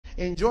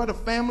enjoy the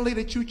family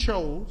that you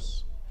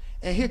chose,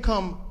 and here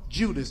come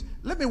Judas.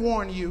 Let me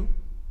warn you,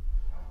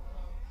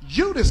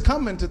 Judas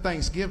coming to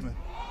Thanksgiving.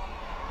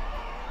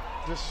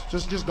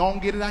 Just go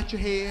and get it out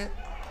your head.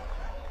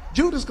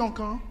 Judas gonna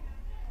come.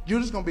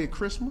 Judas gonna be at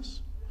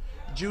Christmas.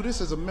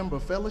 Judas is a member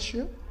of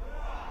fellowship.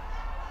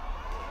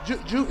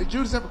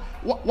 Judas,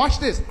 watch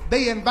this.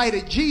 They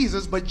invited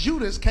Jesus, but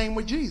Judas came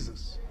with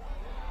Jesus.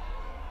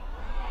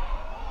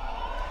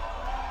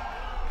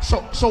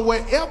 So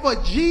wherever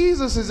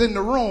Jesus is in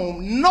the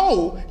room,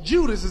 no,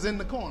 Judas is in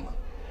the corner.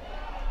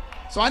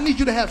 So I need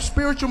you to have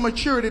spiritual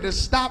maturity to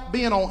stop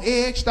being on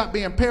edge, stop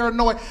being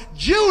paranoid.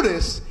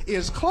 Judas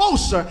is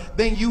closer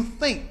than you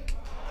think.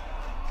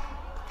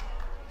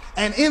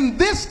 And in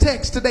this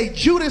text today,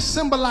 Judas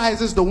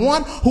symbolizes the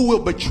one who will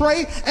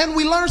betray. And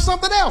we learn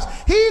something else.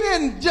 He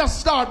didn't just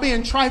start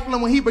being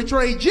trifling when he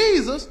betrayed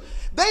Jesus.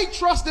 They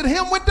trusted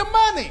him with the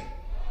money.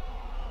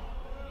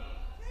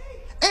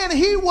 And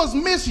he was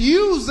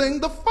misusing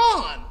the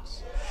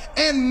funds.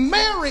 And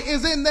Mary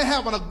is in there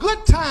having a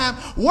good time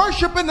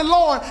worshiping the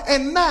Lord,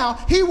 and now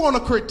he want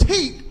to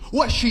critique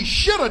what she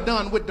should have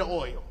done with the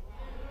oil.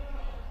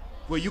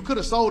 Well, you could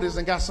have sold this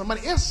and got some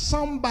money. It's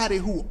somebody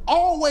who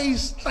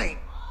always think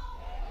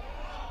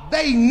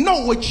they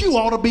know what you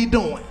ought to be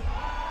doing.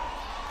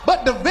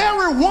 But the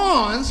very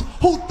ones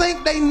who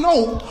think they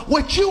know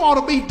what you ought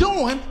to be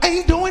doing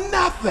ain't doing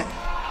nothing.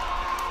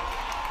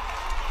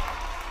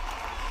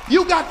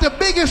 You got the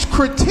biggest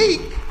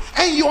critique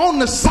and you're on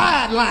the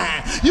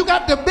sideline. You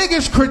got the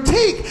biggest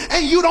critique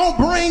and you don't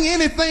bring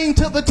anything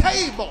to the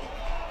table.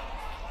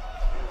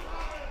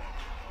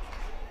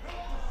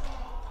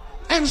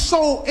 And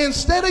so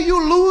instead of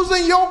you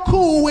losing your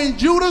cool when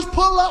Judas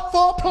pull up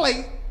for a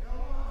plate,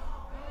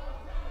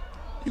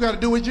 you got to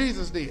do what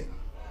Jesus did.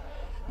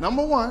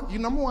 Number one,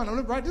 I'm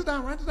gonna write this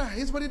down.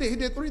 Here's what he did. He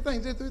did three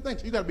things.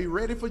 You got to be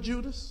ready for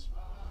Judas.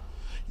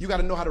 You got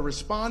to know how to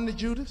respond to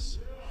Judas.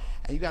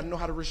 And you got to know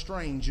how to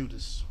restrain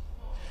Judas.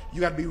 You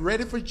got to be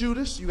ready for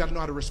Judas. You got to know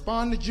how to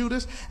respond to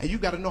Judas. And you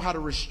got to know how to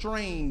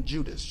restrain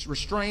Judas.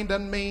 Restrain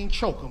doesn't mean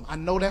choke him. I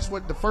know that's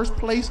what the first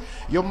place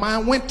your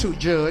mind went to,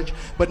 Judge.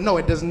 But no,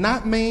 it does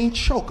not mean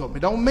choke him. It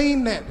don't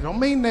mean that. It don't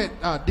mean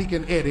that,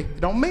 Deacon Eddie. It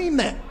don't mean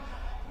that.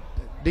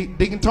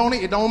 Deacon Tony,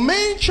 it don't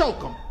mean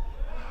choke him.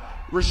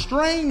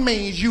 Restrain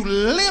means you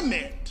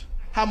limit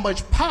how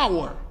much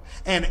power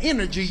and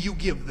energy you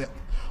give them.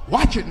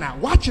 Watch it now,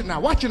 watch it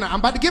now, watch it now. I'm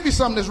about to give you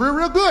something that's real,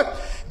 real good.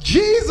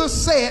 Jesus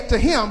said to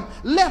him,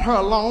 let her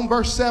alone,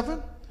 verse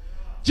 7.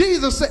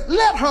 Jesus said,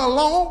 let her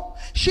alone.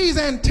 She's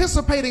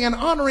anticipating and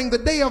honoring the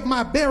day of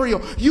my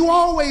burial. You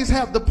always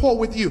have the poor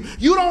with you.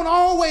 You don't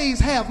always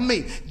have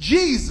me.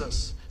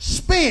 Jesus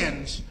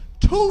spends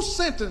 2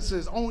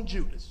 sentences on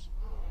Judas.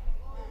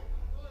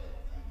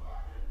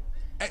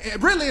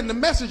 Really, in the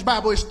Message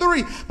Bible, it's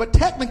 3, but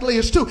technically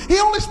it's 2. He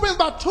only spends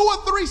about 2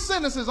 or 3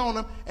 sentences on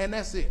him, and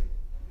that's it.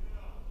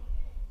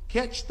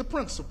 Catch the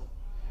principle.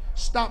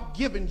 Stop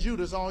giving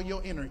Judas all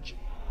your energy.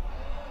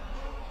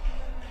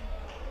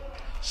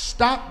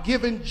 Stop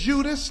giving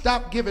Judas,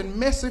 stop giving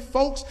messy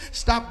folks,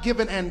 stop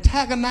giving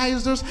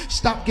antagonizers,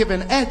 stop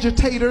giving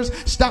agitators,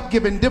 stop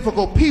giving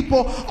difficult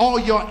people all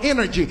your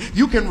energy.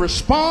 You can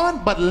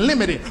respond, but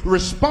limit it.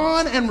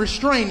 Respond and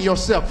restrain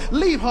yourself.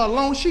 Leave her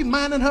alone. She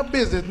minding her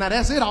business. Now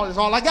that's it. That's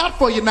all I got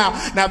for you now.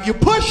 Now if you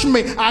push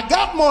me, I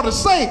got more to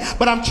say,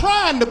 but I'm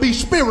trying to be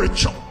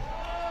spiritual.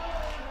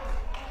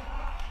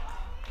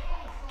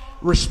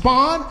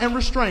 Respond and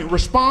restrain.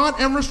 Respond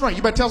and restrain.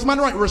 You better tell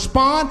somebody right.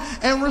 Respond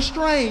and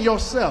restrain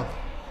yourself.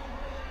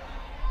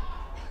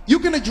 You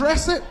can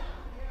address it.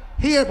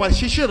 Here, but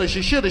she should have.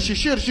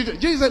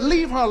 Jesus said,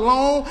 leave her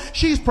alone.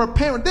 She's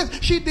preparing this.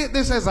 She did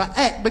this as an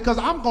act because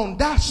I'm going to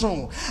die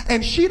soon.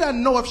 And she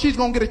doesn't know if she's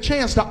going to get a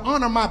chance to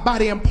honor my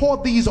body and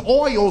pour these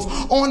oils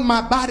on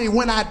my body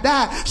when I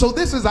die. So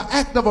this is an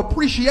act of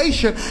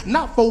appreciation,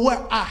 not for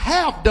what I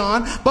have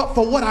done, but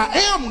for what I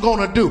am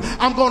going to do.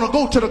 I'm going to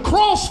go to the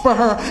cross for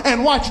her,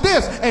 and watch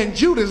this. And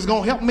Judas is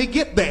going to help me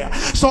get there.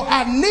 So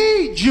I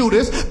need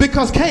Judas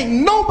because can't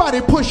nobody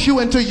push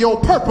you into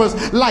your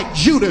purpose like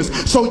Judas.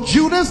 So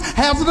Judas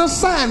has an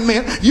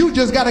assignment. You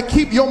just got to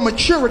keep your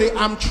maturity.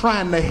 I'm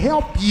trying to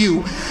help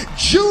you.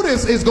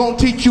 Judas is going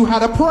to teach you how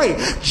to pray.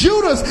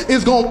 Judas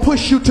is going to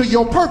push you to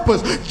your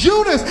purpose.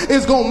 Judas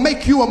is going to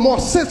make you a more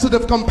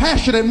sensitive,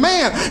 compassionate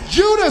man.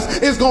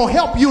 Judas is going to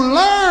help you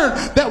learn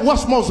that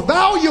what's most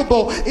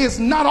valuable is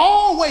not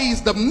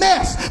always the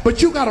mess,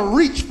 but you got to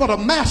reach for the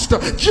master.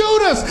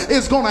 Judas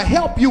is going to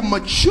help you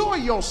mature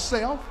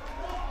yourself.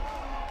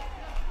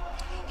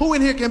 Who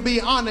in here can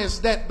be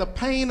honest that the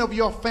pain of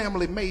your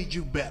family made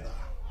you better?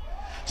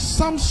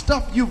 Some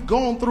stuff you've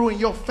gone through in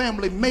your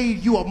family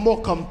made you a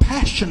more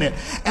compassionate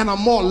and a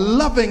more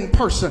loving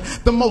person.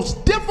 The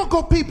most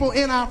difficult people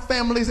in our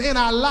families, in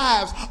our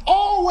lives,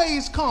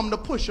 always come to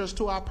push us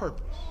to our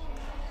purpose.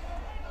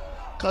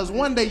 Because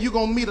one day you're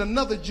going to meet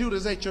another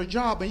Judas at your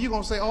job and you're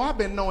going to say, oh, I've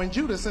been knowing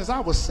Judas since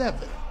I was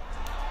 7.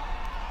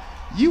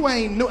 You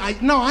ain't new.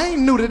 I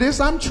ain't new to this.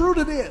 I'm true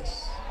to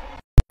this.